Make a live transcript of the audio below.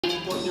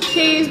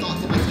2,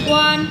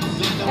 1,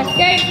 let's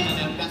go.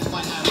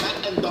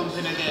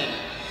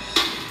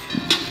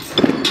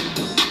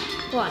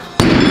 1.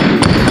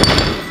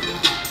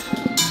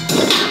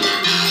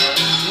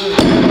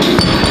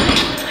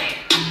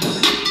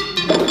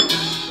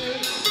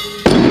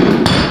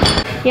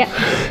 Yep.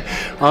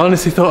 I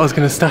honestly thought I was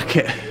going to stack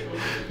it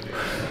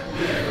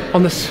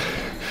on the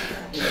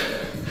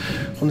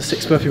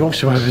 6 burpee box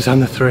jump overs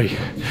and the 3.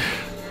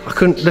 I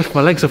couldn't lift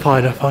my legs up high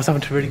enough. I was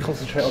having to really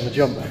concentrate on the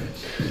jump.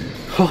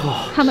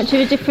 How much of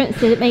a difference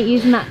did it make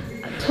using that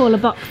taller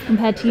box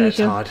compared to usual? It's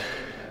hard.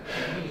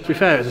 To be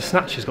fair, the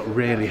snatches got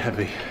really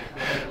heavy.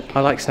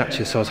 I like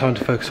snatches, so I was having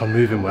to focus on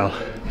moving well.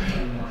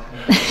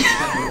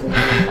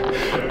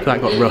 That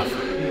got rough.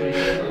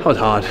 That was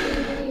hard.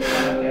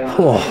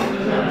 Oh.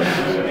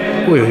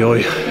 Oi, oi,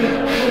 oi.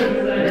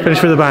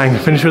 Finish with a bang,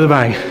 finish with a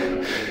bang.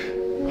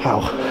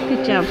 Wow.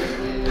 Good job.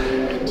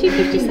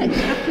 256,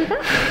 happy with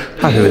that?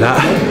 Happy with that.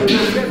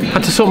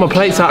 Had to sort my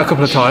plates out a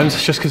couple of times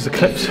just because of the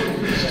clips.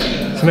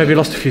 So maybe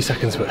lost a few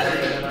seconds, but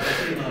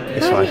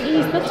it's fine. Why didn't you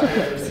use butter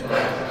clips?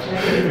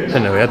 I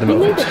don't know, we had them You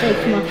knew up. that they'd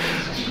come off.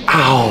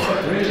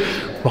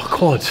 Ow! My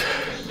quads.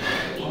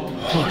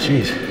 Oh,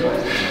 jeez.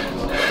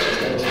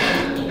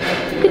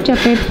 Good job,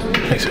 babe.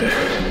 Thanks.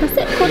 That's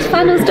it,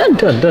 quarterfinals done.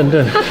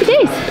 Done. Happy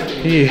days.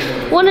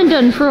 Yeah. One and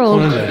done for all.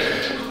 One and done.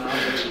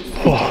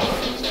 Oh.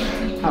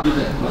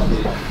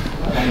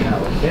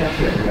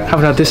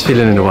 Haven't had this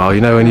feeling in a while, you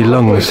know, when your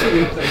lungs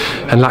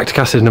and lactic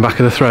acid in the back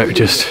of the throat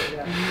just,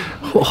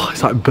 oh,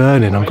 it's like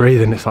burning. I'm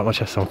breathing, it's like my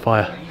chest's on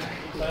fire.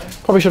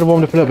 Probably should have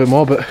warmed up a little bit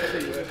more, but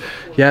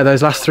yeah,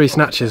 those last 3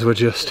 snatches were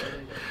just,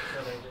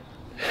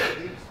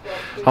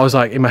 I was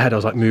like, in my head I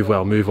was like, move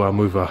well,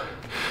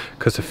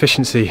 because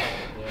efficiency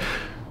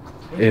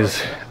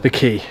is the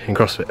key in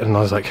CrossFit, and I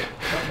was like,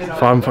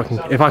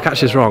 if I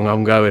catch this wrong,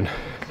 I'm going.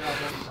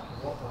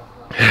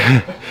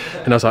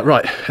 And I was like,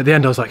 right, at the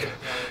end I was like,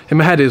 in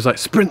my head it was like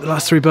sprint the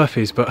last 3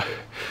 burpees, but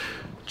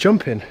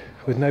jumping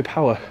with no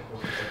power,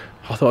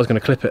 I thought I was going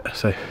to clip it.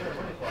 So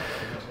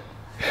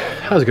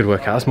that was a good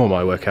workout. That's more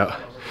my workout.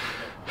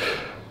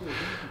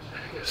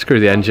 Screw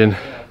the engine,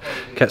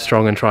 get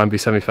strong and try and be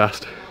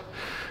semi-fast.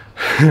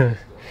 No,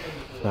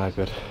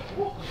 good.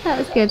 That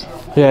was good.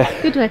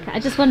 Yeah. Good workout. I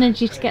just wanted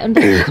you to get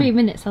under 3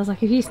 minutes. I was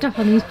like, if you stop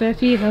on these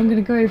burpees, I'm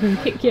going to go over and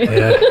kick you.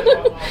 Yeah.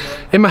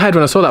 In my head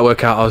when I saw that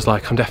workout, I was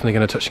like, I'm definitely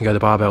going to touch and go the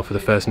barbell for the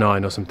first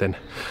 9 or something.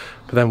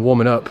 But then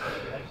warming up,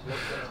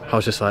 I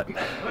was just like,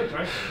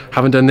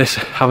 haven't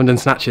done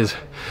snatches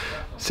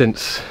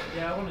since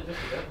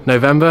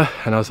November,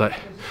 and I was like,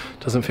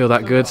 doesn't feel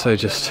that good, so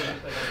just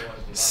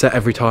set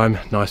every time,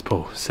 nice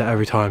pull, set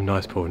every time,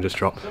 nice pull, and just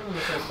drop.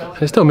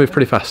 And it still moved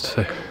pretty fast,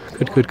 so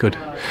good.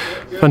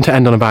 Fun to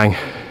end on a bang.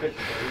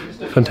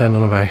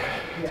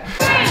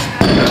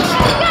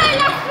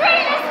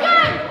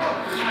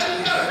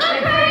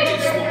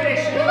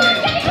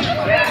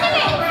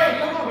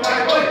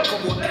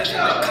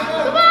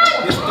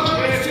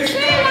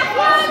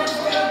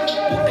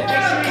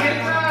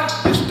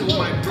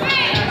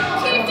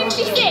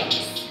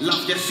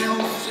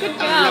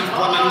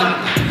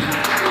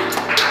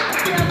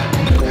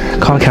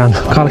 Carla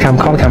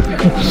cam.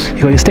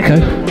 You got your sticko?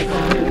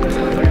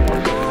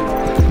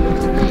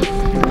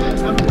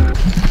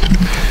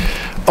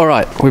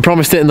 Alright, we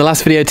promised it in the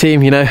last video,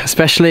 team, you know,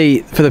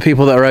 especially for the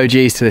people that are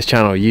OGs to this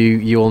channel.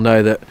 You all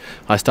know that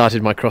I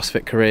started my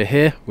CrossFit career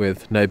here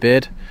with no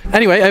beard.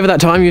 Anyway, over that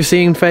time you've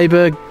seen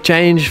Faber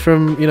change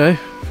from, you know,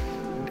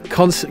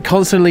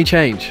 constantly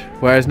change.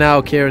 Whereas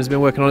now Kieran's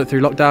been working on it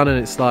through lockdown, and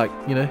it's like,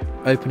 you know,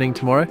 opening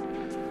tomorrow.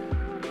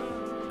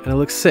 And it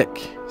looks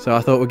sick. So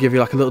I thought we'd give you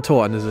like a little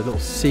tour, and there's a little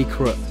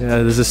secret,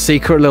 there's a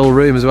secret little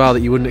room as well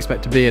that you wouldn't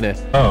expect to be in here.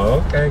 Oh,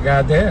 okay,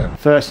 goddamn.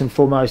 First and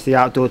foremost, the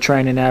outdoor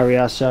training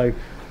area. So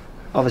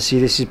obviously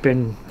this has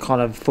been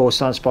kind of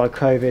forced on us by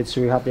COVID,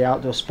 so we have the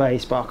outdoor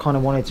space, but I kind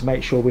of wanted to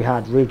make sure we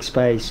had rig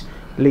space,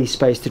 lease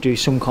space to do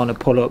some kind of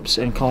pull-ups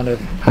and kind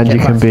of and get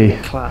you can be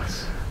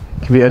class.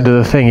 You can be under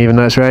the thing even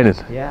though it's raining.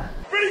 Yeah.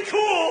 Pretty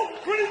cool,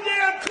 pretty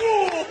damn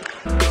cool.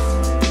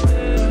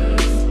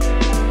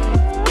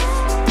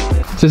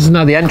 So this is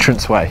now the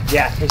entrance way.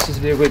 Yeah, this is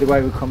the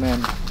way we come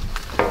in.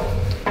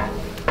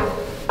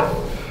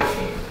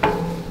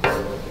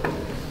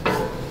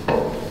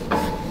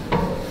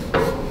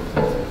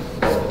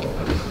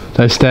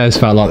 Those stairs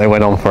felt like they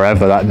went on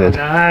forever, that did.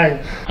 No.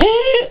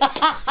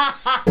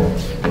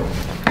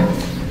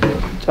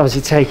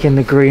 Obviously taking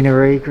the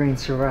green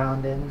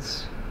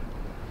surroundings.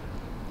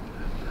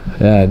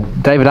 Yeah,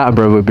 David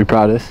Attenborough would be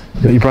proud of this.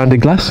 You got your branded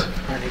glass?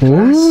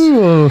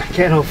 Ooh.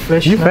 Getting all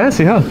fish. You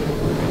fancy, huh?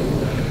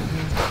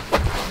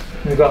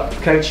 We've got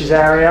coaches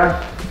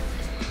area.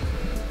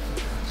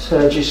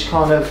 So just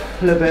kind of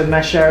a little bit of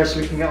mesh area so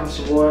we can get on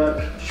some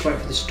work. Just wait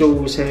for the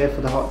stools here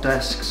for the hot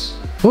desks.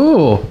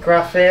 Ooh.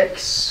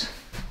 Graphics.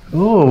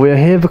 Oh, we're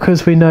here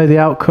because we know the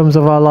outcomes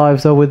of our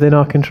lives are within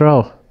our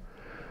control.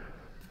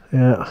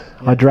 Yeah.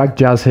 I dragged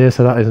Jazz here,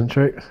 so that isn't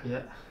true.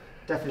 Yeah,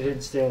 definitely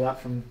didn't steal that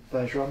from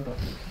Bergeron, but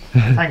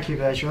thank you,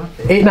 Bergeron.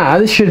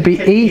 This should be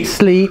eat,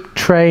 sleep,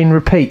 train,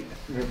 repeat.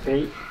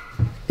 Repeat.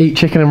 eat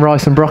chicken and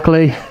rice and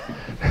broccoli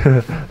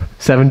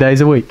 7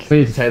 days a week. We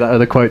need to take that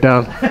other quote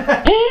down.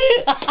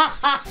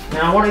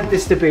 Now I wanted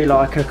this to be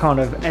like a kind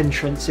of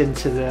entrance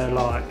into the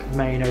like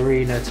main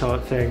arena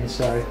type thing,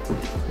 so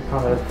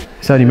kind of.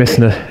 It's only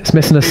missing it's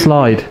missing a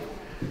slide.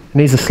 It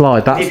needs a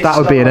slide. That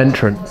would be an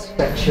entrance.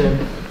 Section.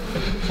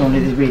 So I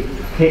needed to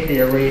hit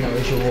the arena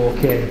as you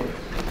walk in.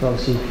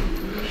 Obviously,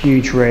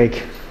 huge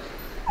rig.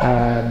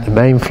 The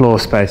main floor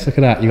space. Look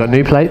at that. You got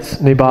new plates,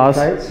 new bars.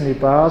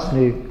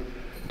 New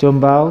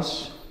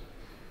dumbbells,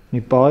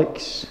 new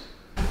bikes.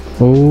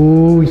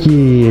 Oh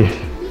yeah.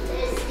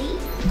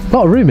 A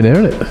lot of room in here,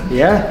 isn't it?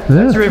 Yeah.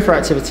 There's room for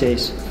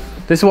activities.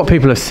 This is what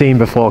people have seen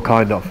before,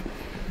 kind of.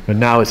 But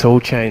now it's all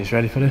changed.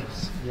 Ready for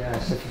this? Yeah,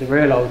 so for the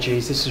real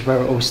OGs, this is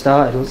where it all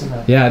started, wasn't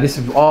it? Yeah, this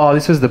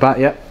was the back,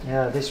 yep.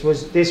 Yeah, this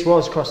was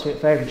CrossFit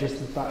Favourite, just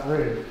the back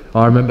room.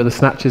 I remember the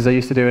snatches they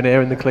used to do in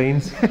here in the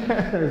cleans.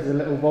 There was a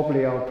little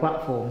wobbly old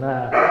platform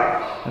there,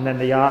 and then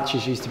the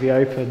arches used to be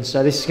open.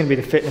 So this is going to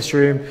be the fitness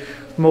room,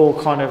 more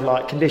kind of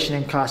like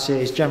conditioning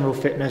classes, general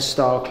fitness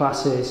style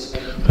classes.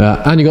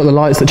 Yeah, and you got the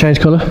lights that change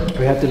colour?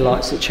 We have the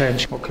lights that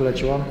change. What colour do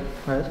you want?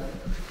 Red?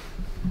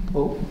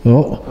 Oh.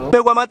 Oh. Oh.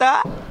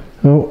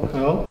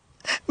 Oh.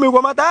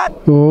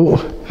 Oh.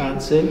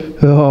 Fancy.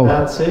 Oh.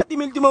 Fancy.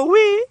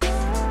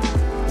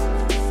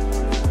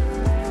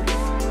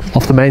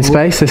 Off the main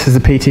space, this is the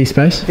PT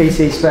space.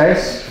 PT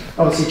space.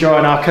 Obviously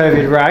drying our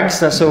COVID rags,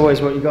 that's always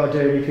what you got to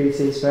do in your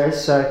PT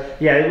space. So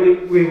yeah,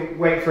 we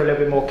wait for a little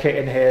bit more kit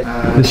in here.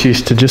 This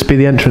used to just be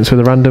the entrance with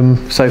a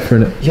random sofa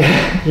in it.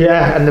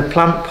 Yeah, and the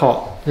plant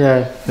pot.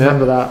 Yeah,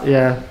 remember that,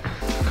 yeah.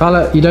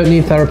 Carla, you don't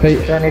need therapy.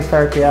 Don't need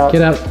therapy out.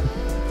 Get out.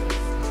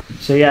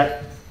 So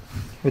yeah,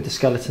 with the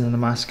skeleton and the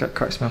mask, that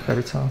cracks me up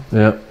every time.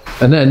 Yeah.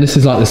 And then this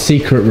is like the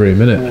secret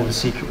room, isn't it? Oh, the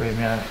secret room,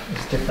 yeah.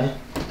 It's different.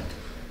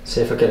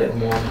 See if I get it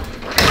in one.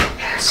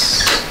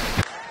 Yes.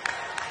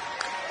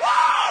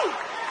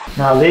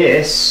 Now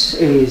this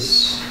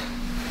is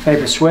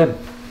Favourite Swim.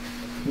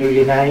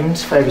 Newly named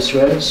Favourite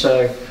Swim.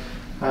 So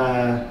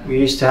we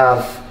used to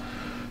have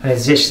an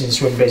existing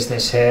swim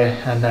business here,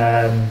 and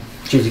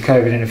due to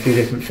COVID and a few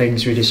different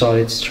things, we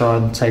decided to try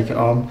and take it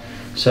on.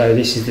 So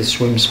this is the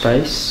swim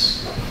space.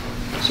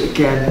 So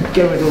again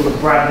with all the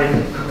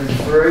branding coming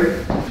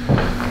through.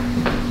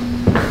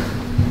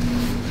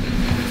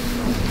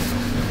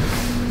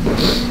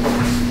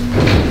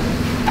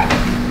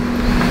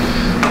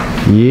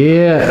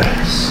 Yeah.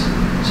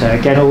 So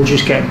again, all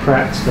just getting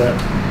prepped, but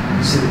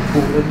see the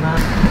pool in there?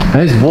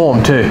 And it's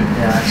warm too.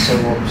 Yeah, it's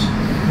so warm.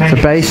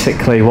 So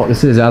basically what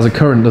this is, it has a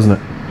current, doesn't it?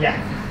 Yeah.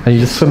 And you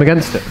just swim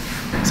against it.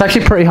 It's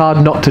actually pretty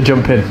hard not to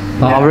jump in.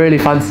 Like, I really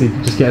fancy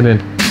just getting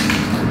in.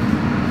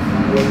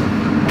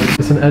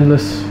 It's an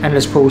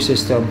endless pool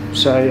system.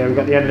 So yeah, we've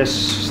got the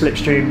endless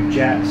slipstream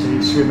jet, so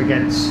you swim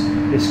against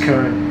this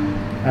current.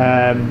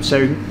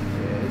 So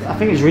I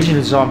think it was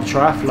originally designed for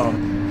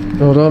triathlon.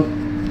 Hold on.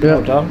 Yeah.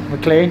 Well done. We're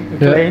clean.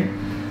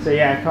 So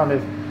yeah, kind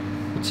of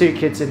the two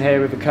kids in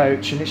here with a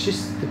coach, and it's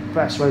just the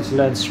best way to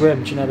learn to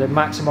swim. You know, they're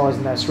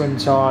maximising their swim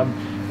time,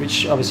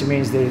 which obviously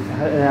means they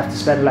have to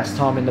spend less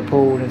time in the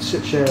pool. And it's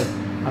such a,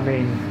 I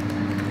mean,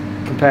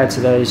 compared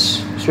to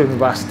those swimming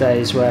bath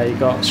days where you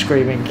got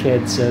screaming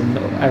kids and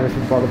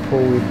everything by the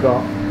pool, we've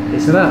got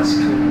it's a nice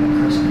clean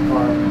and crisp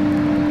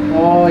environment.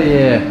 Oh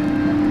yeah.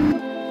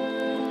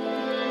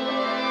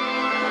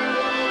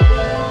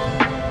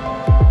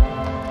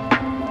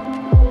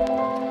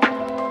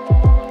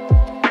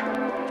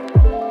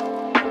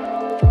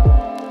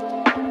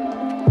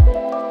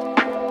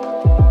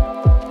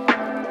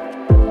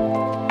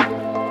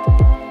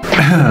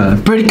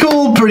 Pretty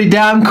cool, pretty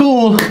damn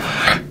cool.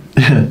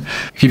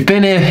 If you've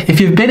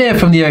been here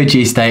from the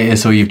OG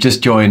status or you've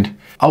just joined,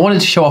 I wanted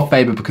to show off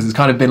Faber because it's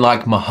kind of been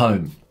like my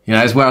home. You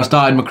know, it's where I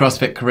started my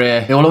CrossFit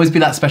career. It will always be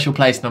that special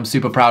place, and I'm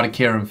super proud of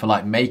Kieran for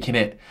like making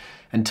it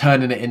and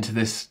turning it into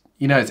this,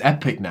 you know, it's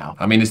epic now.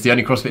 I mean, it's the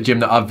only CrossFit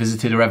gym that I've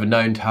visited or ever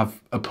known to have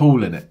a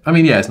pool in it. I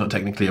mean, yeah, it's not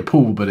technically a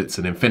pool, but it's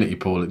an infinity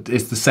pool.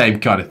 It's the same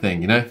kind of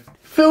thing, you know?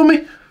 Feel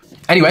me?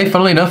 Anyway,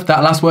 funnily enough,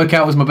 that last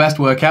workout was my best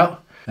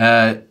workout.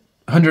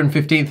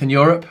 115th in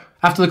Europe.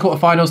 After the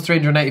quarterfinals,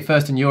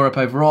 381st in Europe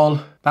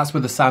overall. That's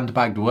with a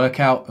sandbagged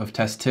workout of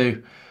test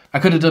 2. I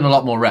could have done a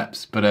lot more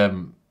reps, but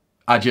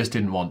I just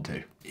didn't want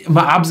to.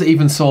 My abs are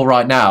even sore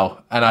right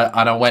now, and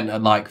I went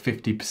at like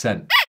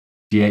 50%.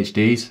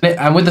 GHDs.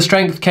 And with the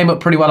strength, came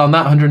up pretty well on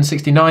that,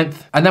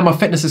 169th. And then my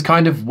fitness is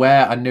kind of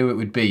where I knew it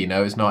would be, you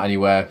know, it's not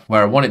anywhere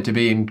where I want it to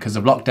be, and because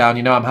of lockdown,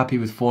 you know, I'm happy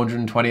with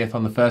 420th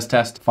on the first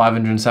test,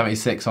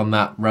 576 on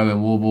that row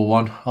and wall ball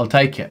one. I'll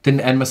take it.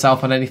 Didn't end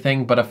myself on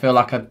anything, but I feel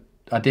like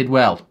I did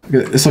well.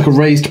 It's like a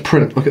raised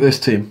print. Look at this,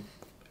 team.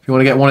 If you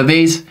want to get one of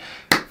these,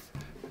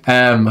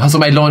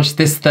 Hustle Made launch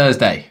this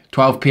Thursday,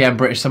 12 PM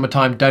British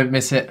summertime. Don't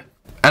miss it.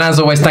 And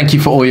as always, thank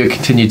you for all your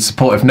continued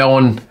support. If no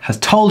one has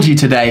told you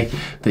today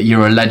that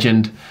you're a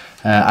legend,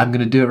 I'm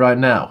going to do it right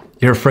now.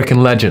 You're a freaking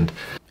legend.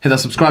 Hit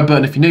that subscribe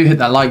button if you're new, hit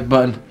that like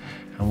button,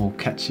 and we'll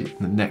catch you in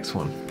the next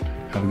one.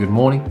 Have a good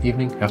morning,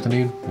 evening,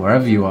 afternoon,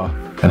 wherever you are.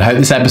 And I hope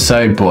this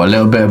episode brought a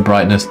little bit of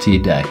brightness to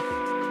your day.